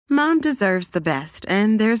Mom deserves the best,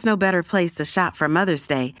 and there's no better place to shop for Mother's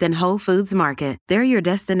Day than Whole Foods Market. They're your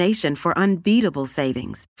destination for unbeatable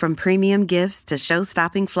savings, from premium gifts to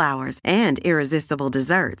show-stopping flowers and irresistible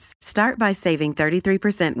desserts. Start by saving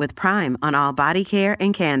 33% with Prime on all body care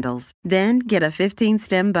and candles. Then get a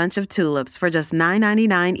 15-stem bunch of tulips for just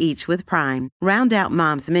 $9.99 each with Prime. Round out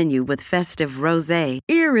Mom's menu with festive rosé,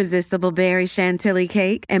 irresistible berry chantilly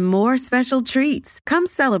cake, and more special treats. Come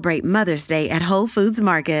celebrate Mother's Day at Whole Foods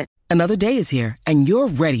Market. Another day is here, and you're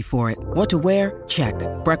ready for it. What to wear? Check.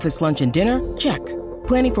 Breakfast, lunch, and dinner? Check.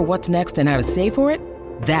 Planning for what's next and how to save for it?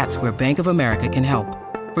 That's where Bank of America can help.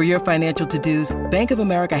 For your financial to-dos, Bank of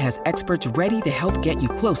America has experts ready to help get you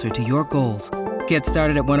closer to your goals. Get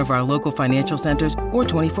started at one of our local financial centers or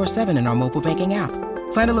 24/7 in our mobile banking app.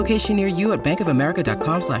 Find a location near you at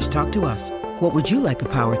bankofamerica.com/talktous. What would you like the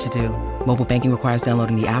power to do? Mobile banking requires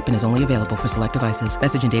downloading the app and is only available for select devices.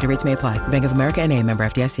 Message and data rates may apply. Bank of America N.A., member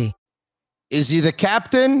FDIC. Is he the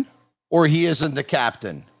captain or he isn't the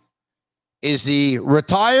captain? Is he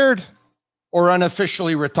retired or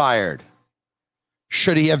unofficially retired?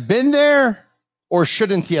 Should he have been there or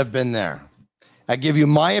shouldn't he have been there? I give you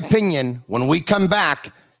my opinion. When we come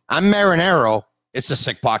back, I'm Marinero. It's a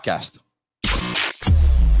Sick Podcast.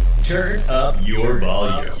 Turn up your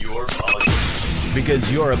volume.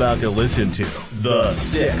 Because you're about to listen to The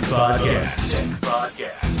Sick Podcast.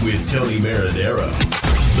 With Tony Marinero.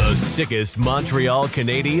 The sickest Montreal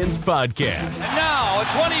Canadiens podcast. And now a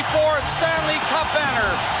 24th Stanley Cup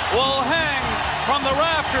banner will hang from the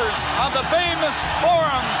rafters of the famous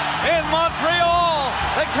Forum in Montreal.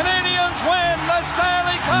 The Canadiens win the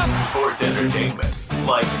Stanley Cup. Sports entertainment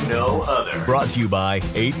like no other. Brought to you by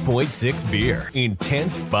 8.6 Beer,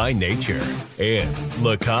 intense by nature. And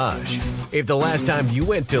La Cage. If the last time you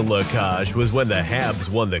went to La Cage was when the Habs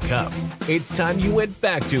won the Cup, it's time you went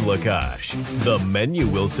back to La Cage. The menu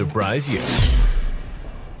will surprise you.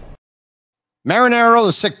 Marinero,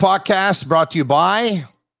 the Sick Podcast, brought to you by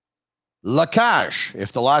La Cage.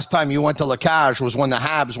 If the last time you went to La Cage was when the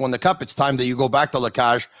Habs won the Cup, it's time that you go back to La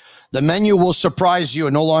Cage. The menu will surprise you.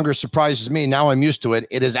 It no longer surprises me. Now I'm used to it.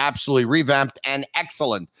 It is absolutely revamped and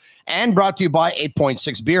excellent. And brought to you by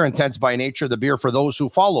 8.6 Beer, intense by nature, the beer for those who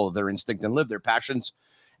follow their instinct and live their passions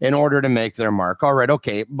in order to make their mark. All right,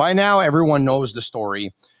 okay. By now, everyone knows the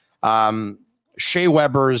story. Shea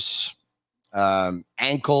Weber's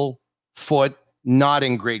ankle, foot, not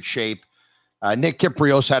in great shape. Nick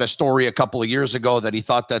Kyprios had a story a couple of years ago that he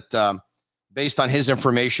thought that based on his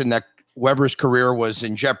information that Weber's career was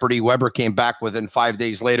in jeopardy. Weber came back within 5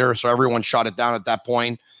 days later, so everyone shot it down at that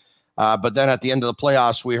point. But then at the end of the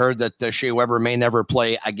playoffs, we heard that Shea Weber may never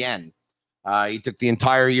play again. He took the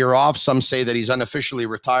entire year off. Some say that he's unofficially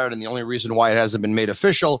retired, and the only reason why it hasn't been made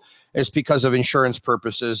official is because of insurance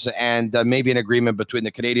purposes and maybe an agreement between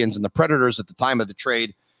the Canadiens and the Predators at the time of the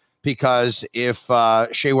trade, because if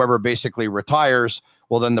Shea Weber basically retires,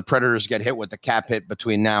 well, then the Predators get hit with the cap hit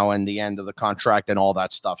between now and the end of the contract and all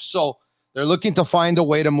that stuff. So they're looking to find a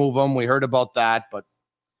way to move him. We heard about that. But,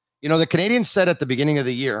 you know, the Canadiens said at the beginning of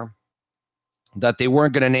the year that they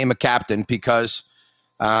weren't going to name a captain because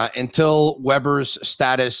until Weber's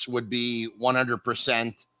status would be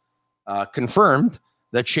 100% confirmed,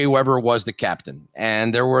 that Shea Weber was the captain.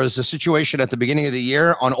 And there was a situation at the beginning of the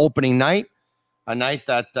year on opening night, a night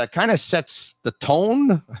that kind of sets the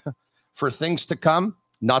tone for things to come.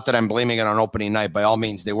 Not that I'm blaming it on opening night, by all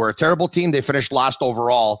means. They were a terrible team. They finished last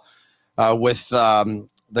overall with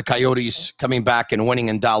the Coyotes coming back and winning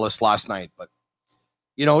in Dallas last night. But,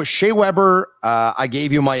 you know, Shea Weber, I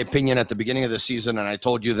gave you my opinion at the beginning of the season, and I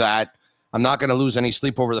told you that I'm not going to lose any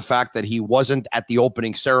sleep over the fact that he wasn't at the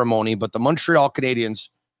opening ceremony. But the Montreal Canadiens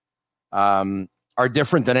are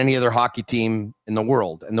different than any other hockey team in the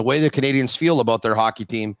world. And the way the Canadiens feel about their hockey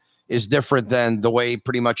team is different than the way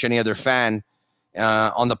pretty much any other fan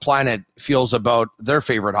on the planet feels about their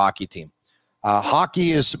favorite hockey team.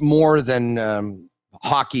 Hockey is more than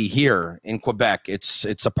hockey here in Quebec.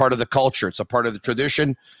 It's a part of the culture. It's a part of the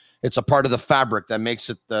tradition. It's a part of the fabric that makes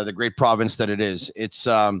it the great province that it is. It's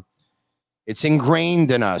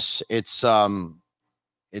ingrained in us. It's part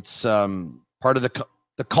of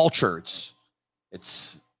the culture.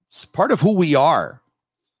 It's part of who we are.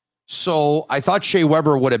 So I thought Shea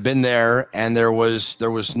Weber would have been there, and there was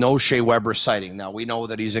no Shea Weber sighting. Now we know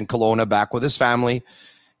that he's in Kelowna back with his family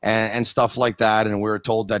and stuff like that. And we were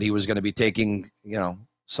told that he was going to be taking,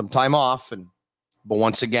 some time off. But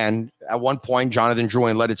once again, at one point, Jonathan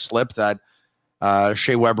Drouin let it slip that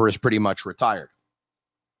Shea Weber is pretty much retired,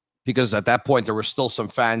 because at that point there were still some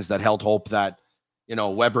fans that held hope that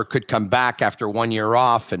Weber could come back after 1 year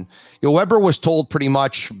off. And Weber was told pretty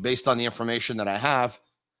much, based on the information that I have,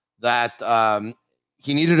 that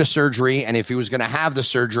he needed a surgery, and if he was going to have the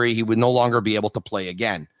surgery, he would no longer be able to play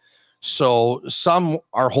again. So some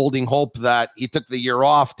are holding hope that he took the year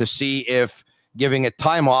off to see if giving it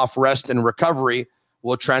time off, rest, and recovery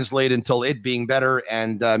will translate until it being better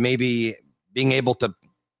and maybe being able to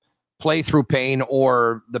play through pain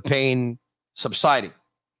or the pain subsiding.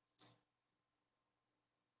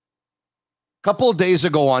 A couple of days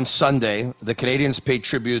ago on Sunday, the Canadiens paid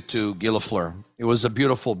tribute to Guy Lafleur. It was a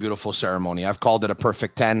beautiful, beautiful ceremony. I've called it a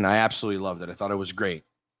perfect 10. I absolutely loved it. I thought it was great.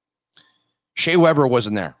 Shea Weber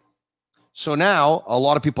wasn't there. So now a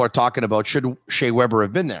lot of people are talking about, should Shea Weber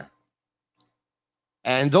have been there?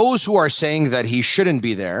 And those who are saying that he shouldn't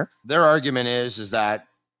be there, their argument is that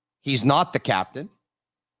he's not the captain.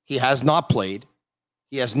 He has not played.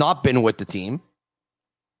 He has not been with the team.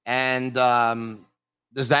 And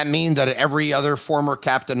does that mean that every other former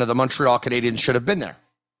captain of the Montreal Canadiens should have been there?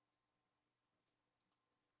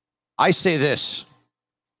 I say this.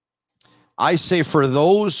 I say for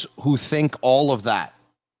those who think all of that,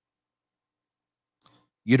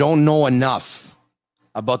 you don't know enough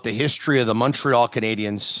about the history of the Montreal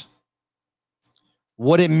Canadiens,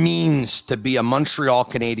 what it means to be a Montreal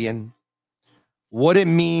Canadian, what it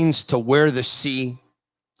means to wear the C,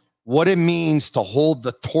 what it means to hold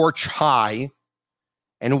the torch high,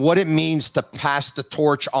 and what it means to pass the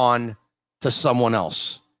torch on to someone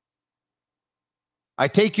else. I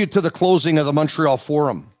take you to the closing of the Montreal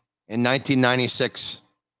Forum in 1996,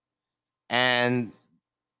 and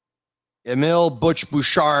Emile Butch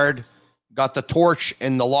Bouchard got the torch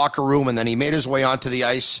in the locker room, and then he made his way onto the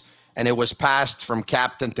ice, and it was passed from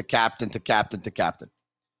captain to captain to captain to captain.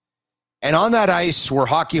 And on that ice were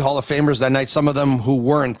Hockey Hall of Famers that night, some of them who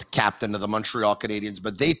weren't captain of the Montreal Canadiens,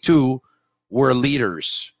 but they too were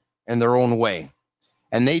leaders in their own way.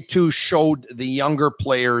 And they too showed the younger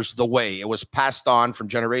players the way. It was passed on from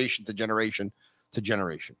generation to generation to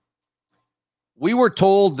generation. We were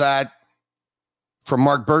told that from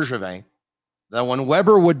Marc Bergevin that when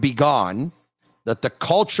Weber would be gone, that the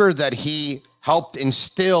culture that he helped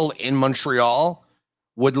instill in Montreal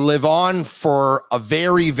would live on for a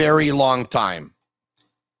very, very long time.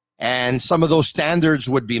 And some of those standards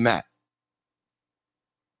would be met.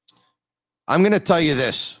 I'm going to tell you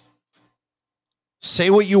this. Say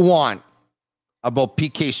what you want about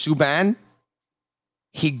PK Subban.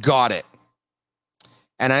 He got it.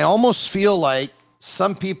 And I almost feel like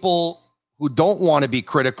some people who don't want to be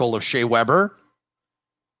critical of Shea Weber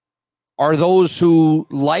are those who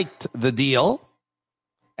liked the deal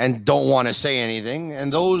and don't want to say anything.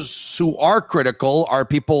 And those who are critical are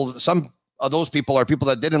people, some of those people are people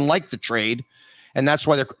that didn't like the trade. And that's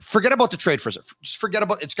why forget about the trade for a second. Just forget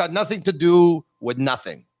about, it's got nothing to do with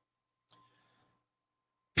nothing.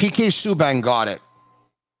 PK Subban got it.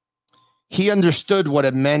 He understood what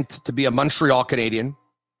it meant to be a Montreal Canadian.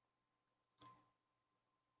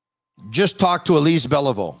 Just talk to Elise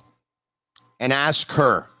Beliveau and ask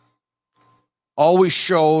her. Always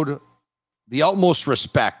showed the utmost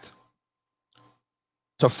respect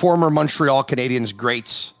to former Montreal Canadiens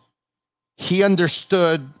greats. He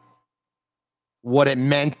understood what it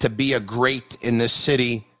meant to be a great in this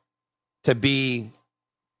city, to be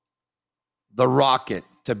the Rocket,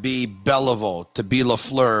 to be Beliveau, to be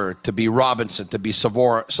Lafleur, to be Robinson, to be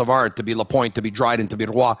Savard, to be Lapointe, to be Dryden, to be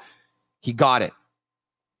Roy. He got it.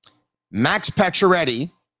 Max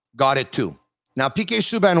Pacioretty got it too. Now, PK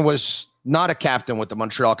Subban was not a captain with the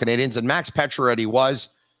Montreal Canadiens, and Max Pacioretty was.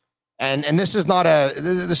 And this is not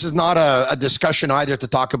a discussion either to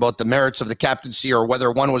talk about the merits of the captaincy or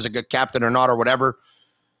whether one was a good captain or not or whatever.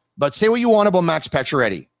 But say what you want about Max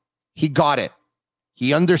Pacioretty. He got it.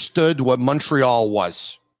 He understood what Montreal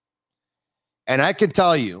was. And I can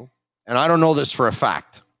tell you, and I don't know this for a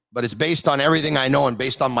fact, but it's based on everything I know and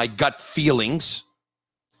based on my gut feelings,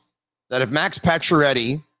 that if Max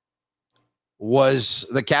Pacioretty was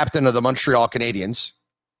the captain of the Montreal Canadiens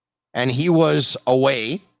and he was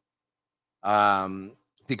away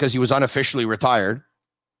because he was unofficially retired,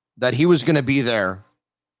 that he was going to be there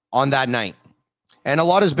on that night. And a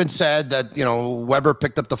lot has been said that, you know, Weber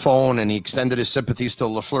picked up the phone and he extended his sympathies to the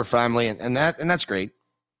Lafleur family, and that's great.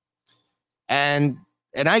 And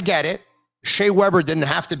I get it. Shea Weber didn't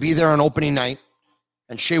have to be there on opening night,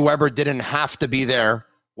 and Shea Weber didn't have to be there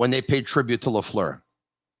when they paid tribute to Lafleur.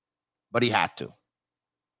 But he had to.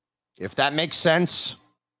 If that makes sense,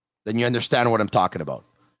 then you understand what I'm talking about.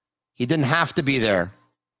 He didn't have to be there,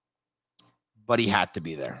 but he had to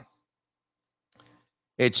be there.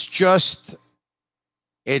 It's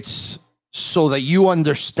so that you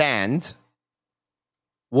understand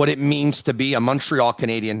what it means to be a Montreal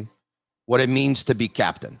Canadian, what it means to be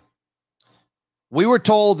captain. We were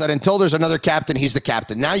told that until there's another captain, he's the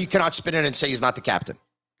captain. Now you cannot spin it and say he's not the captain.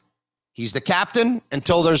 He's the captain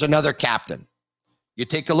until there's another captain. You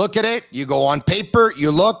take a look at it, you go on paper,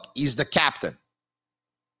 you look, he's the captain.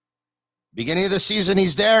 Beginning of the season,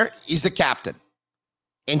 he's there, he's the captain.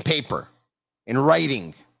 In paper, in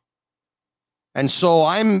writing. And so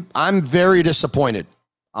I'm very disappointed.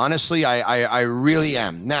 Honestly, I really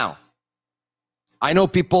am. Now, I know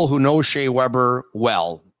people who know Shea Weber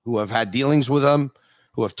well, who have had dealings with him,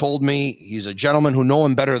 who have told me he's a gentleman, who know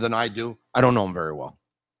him better than I do. I don't know him very well.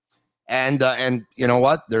 And you know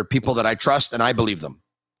what? There are people that I trust, and I believe them.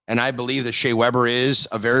 And I believe that Shea Weber is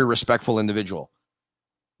a very respectful individual.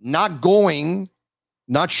 Not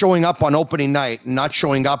showing up on opening night, not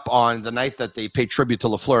showing up on the night that they pay tribute to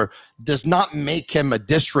Lafleur does not make him a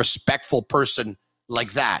disrespectful person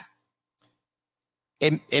like that.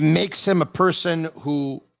 It makes him a person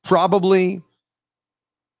who probably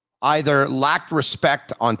either lacked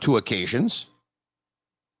respect on 2 occasions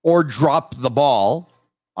or dropped the ball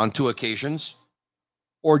on 2 occasions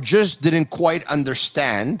or just didn't quite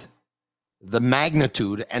understand the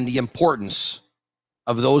magnitude and the importance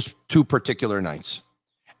of those 2 particular nights.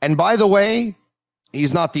 And by the way,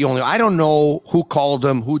 he's not the only. I don't know who called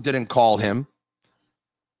him, who didn't call him,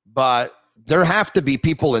 but there have to be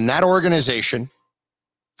people in that organization,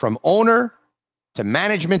 from owner to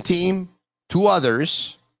management team to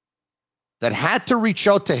others, that had to reach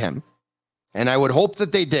out to him, and I would hope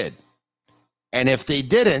that they did. And if they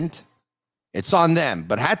didn't, it's on them,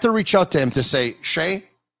 but had to reach out to him to say, Shea,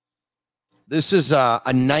 this is a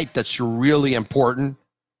night that's really important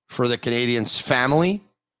for the Canadiens family,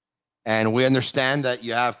 and we understand that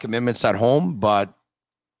you have commitments at home, but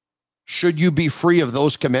should you be free of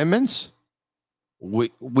those commitments,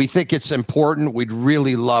 we think it's important. We'd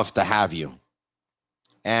really love to have you.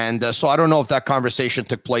 And so I don't know if that conversation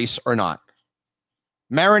took place or not.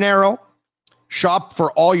 Marinero, shop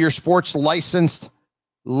for all your sports licensed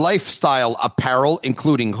lifestyle apparel,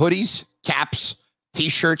 including hoodies, caps,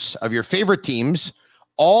 t-shirts of your favorite teams,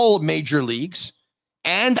 all major leagues,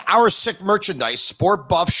 and our sick merchandise,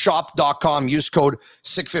 sportbuffshop.com. Use code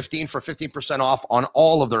SICK15 for 15% off on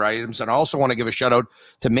all of their items. And I also want to give a shout out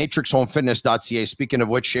to matrixhomefitness.ca. Speaking of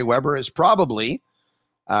which, Shea Weber is probably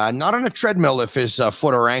not on a treadmill if his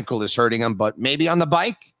foot or ankle is hurting him, but maybe on the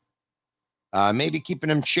bike, maybe keeping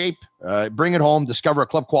him in shape. Bring it home. Discover a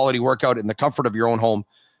club quality workout in the comfort of your own home.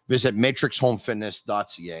 Visit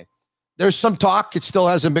matrixhomefitness.ca. There's some talk. It still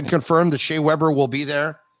hasn't been confirmed that Shea Weber will be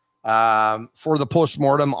there for the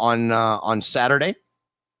postmortem on Saturday.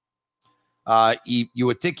 You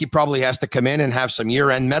would think he probably has to come in and have some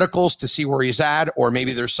year-end medicals to see where he's at, or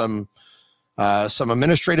maybe there's some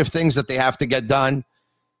administrative things that they have to get done.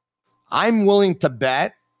 I'm willing to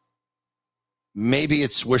bet, maybe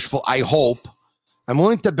it's wishful, I hope, I'm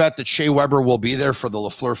willing to bet that Shea Weber will be there for the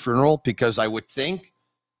Lafleur funeral, because I would think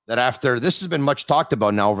that after, this has been much talked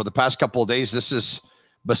about now over the past couple of days, this is,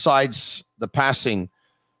 besides the passing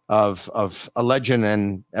of a legend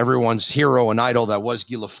and everyone's hero and idol that was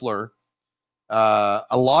Guy Lafleur,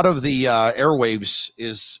 a lot of the airwaves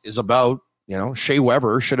is about, Shea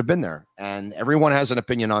Weber should have been there. And everyone has an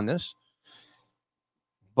opinion on this.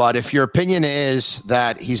 But if your opinion is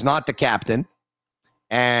that he's not the captain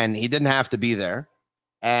and he didn't have to be there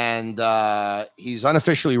and he's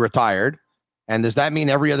unofficially retired, and does that mean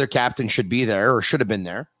every other captain should be there or should have been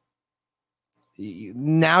there?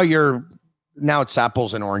 Now it's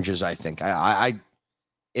apples and oranges, I think.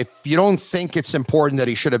 If you don't think it's important that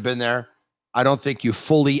he should have been there, I don't think you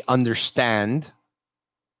fully understand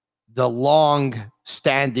the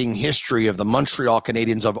long-standing history of the Montreal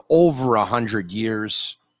Canadiens of over 100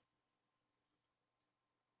 years.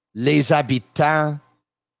 Les habitants,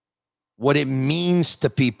 what it means to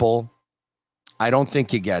people, I don't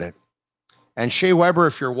think you get it. And Shea Weber,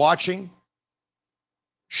 if you're watching,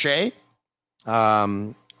 Shea,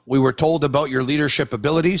 we were told about your leadership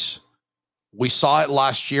abilities. We saw it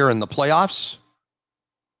last year in the playoffs.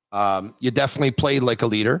 You definitely played like a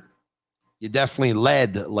leader. You definitely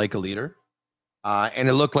led like a leader. And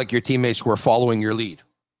it looked like your teammates were following your lead.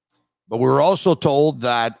 But we were also told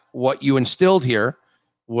that what you instilled here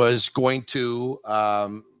was going to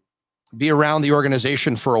be around the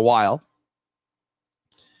organization for a while.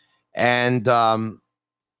 And I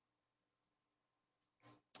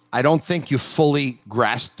don't think you fully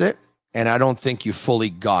grasped it, and I don't think you fully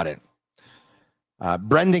got it.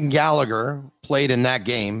 Brendan Gallagher played in that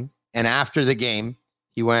game, and after the game,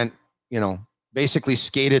 he went, basically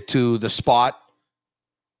skated to the spot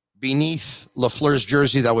beneath Lafleur's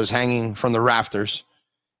jersey that was hanging from the rafters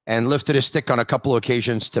and lifted his stick on a couple of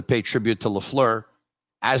occasions to pay tribute to Lafleur,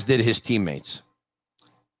 as did his teammates.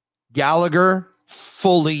 Gallagher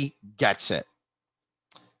fully gets it.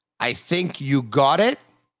 I think you got it,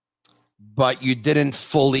 but you didn't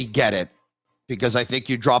fully get it because I think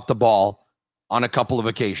you dropped the ball on a couple of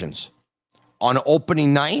occasions. On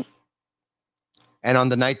opening night and on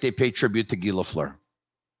the night they pay tribute to Guy Lafleur.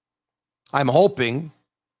 I'm hoping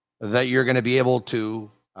that you're going to be able to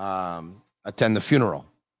attend the funeral.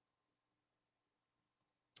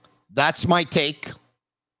 That's my take.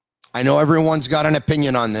 I know everyone's got an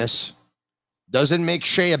opinion on this. Doesn't make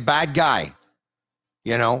Shea a bad guy.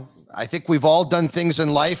 You know, I think we've all done things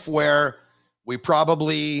in life where we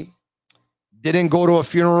probably didn't go to a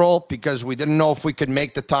funeral because we didn't know if we could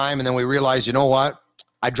make the time. And then we realized, you know what?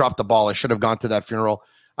 I dropped the ball. I should have gone to that funeral.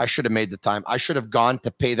 I should have made the time. I should have gone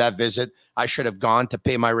to pay that visit. I should have gone to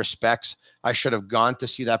pay my respects. I should have gone to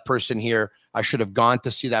see that person here. I should have gone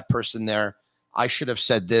to see that person there. I should have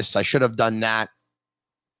said this. I should have done that.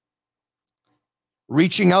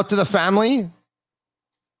 Reaching out to the family,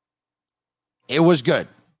 it was good.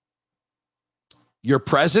 Your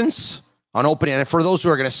presence on opening, and for those who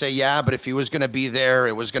are going to say, yeah, but if he was going to be there,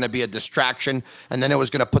 it was going to be a distraction, and then it was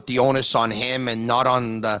going to put the onus on him and not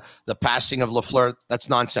on the passing of Lafleur. That's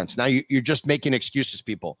nonsense. Now you're just making excuses,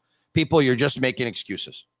 people. People, you're just making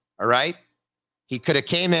excuses, all right? He could have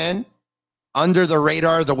came in under the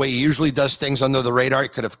radar the way he usually does things under the radar. He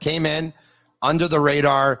could have came in under the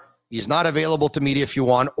radar. He's not available to media if you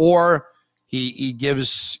want, or he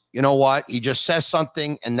gives, you know what, he just says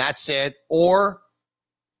something and that's it, or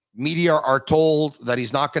media are told that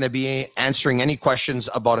he's not going to be answering any questions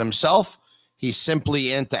about himself. He's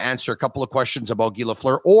simply in to answer a couple of questions about Guy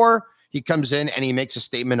Lafleur, or he comes in and he makes a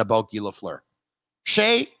statement about Guy Lafleur.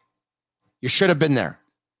 Shea, you should have been there.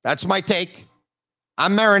 That's my take.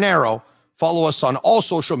 I'm Marinero. Follow us on all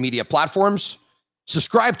social media platforms.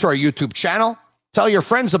 Subscribe to our YouTube channel. Tell your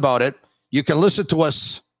friends about it. You can listen to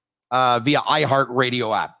us via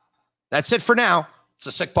iHeartRadio app. That's it for now. It's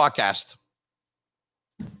a Sick Podcast.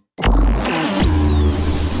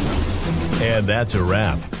 And that's a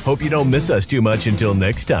wrap. Hope you don't miss us too much until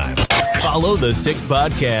next time. Follow the Sick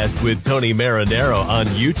Podcast with Tony Marinero on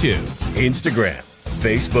YouTube, Instagram,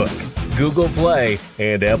 Facebook, Google Play,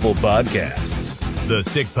 and Apple Podcasts. The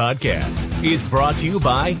Sick Podcast is brought to you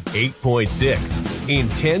by 8.6,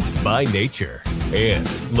 Intense by Nature, and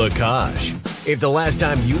Lacage. If the last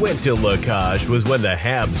time you went to Lacage was when the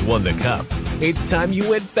Habs won the Cup, it's time you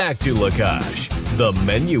went back to Lacage. The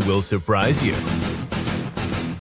menu will surprise you.